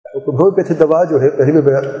तो होम्योपैथी दवा जो है, पहले भी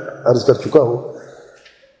मैं अर्ज कर चुका हूँ,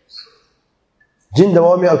 जिन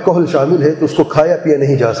दवाओं में अल्कोहल शामिल है तो उसको खाया पिया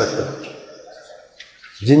नहीं जा सकता।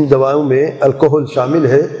 जिन दवाओं में अल्कोहल शामिल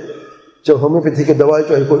है, चाहे होम्योपैथी की दवा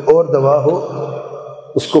चाहे कोई और दवा हो,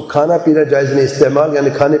 उसको खाना पीना जायज़ नहीं, इस्तेमाल यानी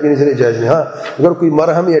खाने पीने से नहीं जायज़ नहीं। हाँ, अगर कोई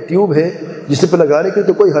मरहम या ट्यूब है जिसे पर लगाने के लिए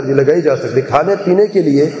तो कोई हर्ज लगाई जा सकती, खाने पीने के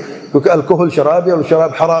लिए, क्योंकि अल्कोहल शराब है और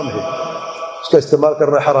शराब हराम है, उसका इस्तेमाल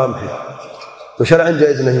करना हराम है, तो शरअन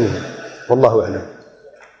जायज़ नहीं है। वल्लाहु अअलम।